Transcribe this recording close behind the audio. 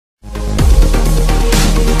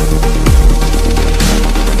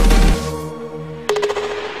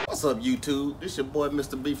up, YouTube? This your boy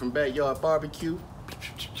Mr. B from Backyard BBQ.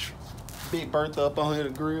 Big Bertha up on here to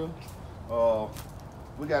grill.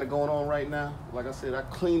 We got it going on right now. Like I said, I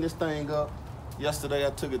cleaned this thing up. Yesterday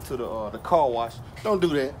I took it to the car wash. Don't do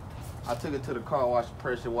that. I took it to the car wash,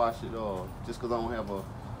 pressure wash it, just because I don't have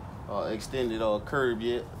a extended curb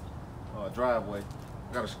yet, driveway.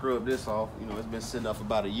 Gotta scrub this off. You know, it's been sitting up for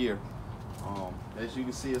about a year. As you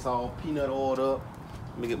can see, it's all peanut oiled up.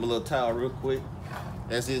 Let me get my little towel real quick.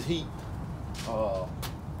 That's his heat.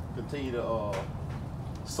 Continue to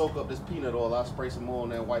soak up this peanut oil. I'll spray some more on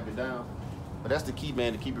there and wipe it down. But that's the key,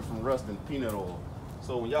 man, to keep it from rusting, peanut oil.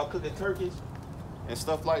 So when y'all cooking turkeys and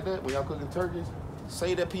stuff like that, when y'all cooking turkeys,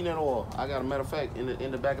 save that peanut oil. I got a matter of fact,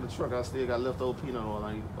 in the back of the truck, I still got leftover peanut oil.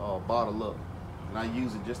 I bottle up. And I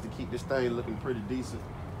use it just to keep this thing looking pretty decent.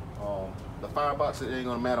 The firebox, it ain't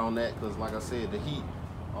gonna matter on that, because like I said, the heat,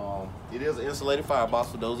 it is an insulated firebox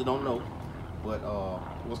for those that don't know. But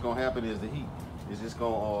what's gonna happen is the heat is just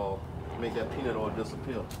gonna make that peanut oil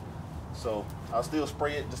disappear. So I'll still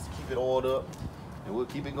spray it just to keep it oiled up, and we'll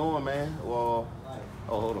keep it going, man. Oh,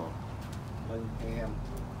 hold on.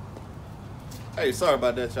 Hey, sorry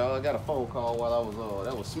about that, y'all. I got a phone call while I was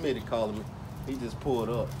that was Smitty calling me. He just pulled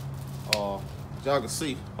up. Y'all can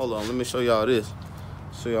see. Hold on, let me show y'all this.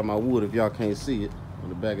 Show y'all my wood if y'all can't see it on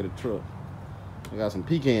the back of the truck. I got some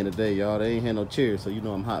pecan today, y'all. They ain't had no chairs, so you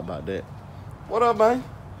know I'm hot about that. What up, man?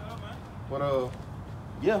 What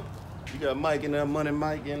yeah. You got Mike in there, Money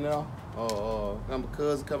Mike in there. Got my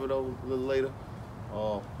cousin coming over a little later.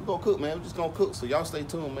 We gonna cook, man. We just gonna cook, so y'all stay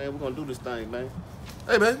tuned, man. We're gonna do this thing, man.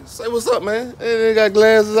 Hey, man, say what's up, man. Hey, they got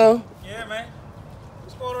glasses on? Yeah, man.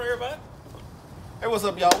 What's going on, everybody? Hey, what's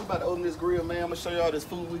up, y'all? We about to open this grill, man. I'm gonna show y'all this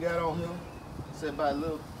food we got on here. It's about a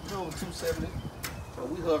little over 270. So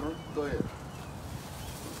we hovering. Go ahead.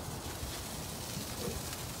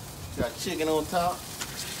 Got chicken on top.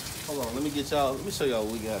 Hold on, let me show y'all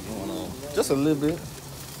what we got going on. Just a little bit.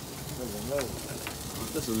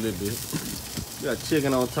 Just a little bit. We got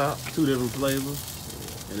chicken on top, 2 different flavors.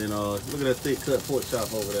 And then look at that thick cut pork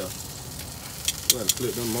chop over there. We gotta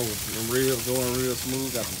flip them over. Them ribs going real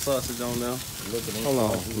smooth. Got some sausage on there. Hold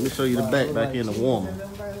on, let me show you the back in the warmer.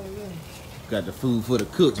 Got the food for the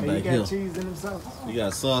cooks back here. Cheese in them sausages. You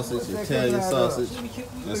got sausage, Italian sausage.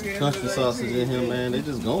 There's some country sausage in here, man. They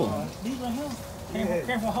just going. These right here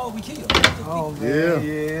came from Hog we killed. Oh, man.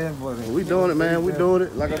 Yeah, but we doing it, man. We doing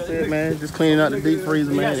it. Like I said, man, just cleaning out the deep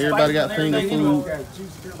freezer, man. Everybody got finger food.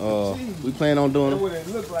 We plan on doing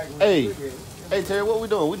it. Hey, Terry, what we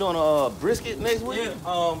doing? We doing a brisket next week?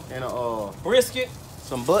 Yeah, and a brisket.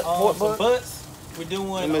 some pork some butts. We're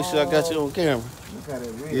doing. Let me make sure I got you on camera.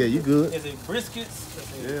 Yeah, you good? Is it briskets?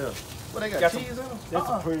 Yeah. Well, they got cheese on them? That's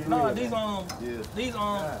a pretty no, real, these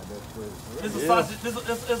this is a sausage.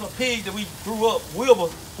 This is a pig that we grew up.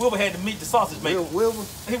 Wilbur had to meet the sausage maker. Wilbur?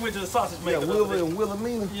 He went to the sausage maker. Yeah, Wilbur and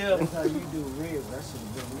Wilhelmina. Yeah. That's how you do ribs. That should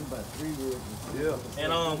have been about 3 ribs. Yeah.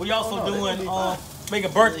 And we also doing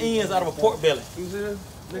making burnt ends out of a pork belly. You see this?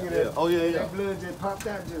 Look at that. Oh yeah. That blood just popped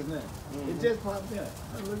out just now. It just popped out.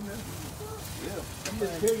 Look at that. Yeah.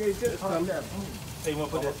 This pig just popped out. Hey, you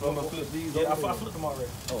want to put that? I'm gonna flip these. Yeah, I flipped them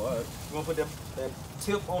already. Oh, all right. You want to put that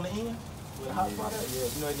tip on the end with a hot spot? Yeah,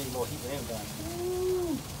 you know it need more heat than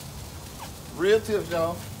anything. Real tips,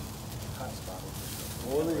 y'all. Hot spot.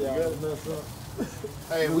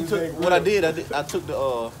 Hey, we took what I did. I took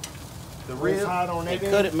the rib and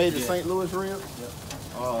cut it, made the St. Louis rib.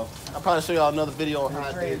 I'll probably show y'all another video on how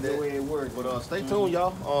I did that. The way it works. But stay tuned,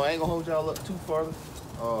 y'all. I ain't gonna hold y'all up too further.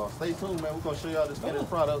 Stay tuned, man. We're gonna show y'all this finished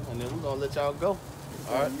product, and then we're gonna let y'all go.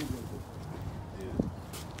 All right.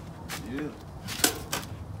 Yeah.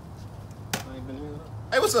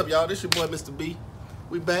 Hey, what's up, y'all? This your boy, Mr. B.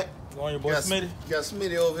 We back. You on your boy Smitty? Got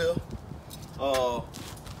Smitty over here.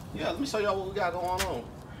 Yeah, let me show y'all what we got going on.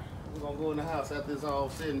 We're gonna go in the house after it's all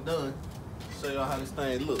said and done. Show y'all how this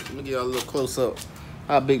thing looks. Let me give y'all a little close up.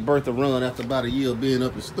 How big Bertha run after about a year of being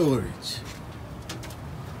up in storage.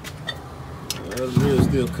 The ribs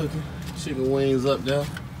still cooking. Chicken wings up there.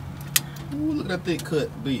 Ooh, look at that thick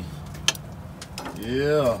cut beef.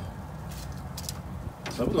 Yeah.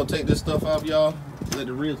 So we're gonna take this stuff off, y'all. Let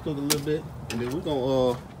the ribs cook a little bit, and then we're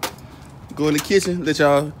gonna go in the kitchen. Let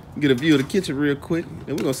y'all get a view of the kitchen real quick,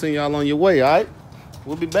 and we're gonna send y'all on your way. All right?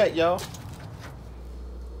 We'll be back, y'all.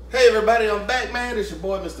 Hey everybody, I'm back, man. It's your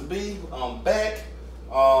boy, Mr. B. I'm back.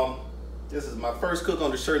 This is my first cook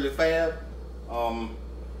on the Shirley Fab.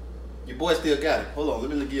 Your boy still got it. Hold on, let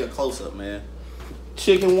me give you a close-up, man.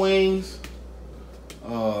 Chicken wings,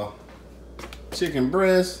 chicken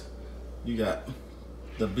breast. You got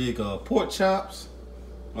the big pork chops,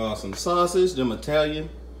 some sausage, them Italian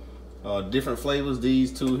Different flavors.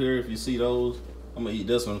 These two here, if you see those, I'm gonna eat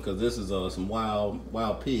this one because this is some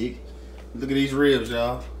wild pig. Look at these ribs,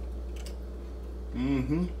 y'all.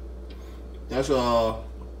 That's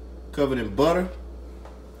covered in butter,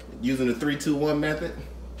 using the 3-2-1 method.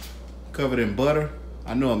 Covered in butter.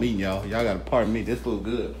 I know I'm eating, y'all. Y'all gotta pardon me. This food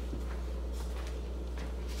good.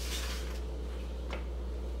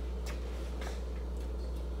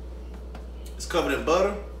 It's covered in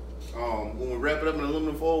butter. When we wrap it up in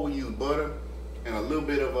aluminum foil, we use butter and a little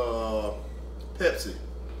bit of Pepsi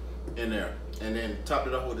in there, and then topped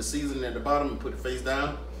it off with the seasoning at the bottom and put it face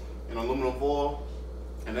down in aluminum foil.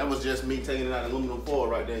 And that was just me taking it out of aluminum foil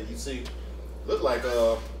right there. You see, look like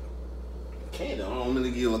candy. I'm gonna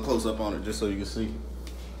give you a little close up on it just so you can see.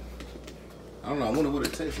 I don't know. I wonder what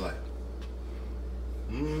it tastes like.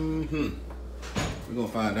 We're gonna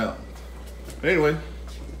find out. But anyway,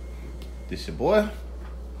 this your boy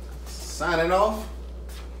signing off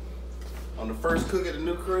on the first cook at the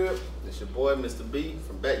new crib. This your boy, Mr. B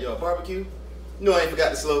from Backyard BBQ. You know I ain't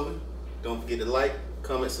forgot the slogan. Don't forget to like,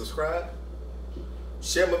 comment, subscribe,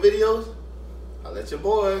 share my videos. I'll let your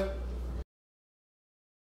boy.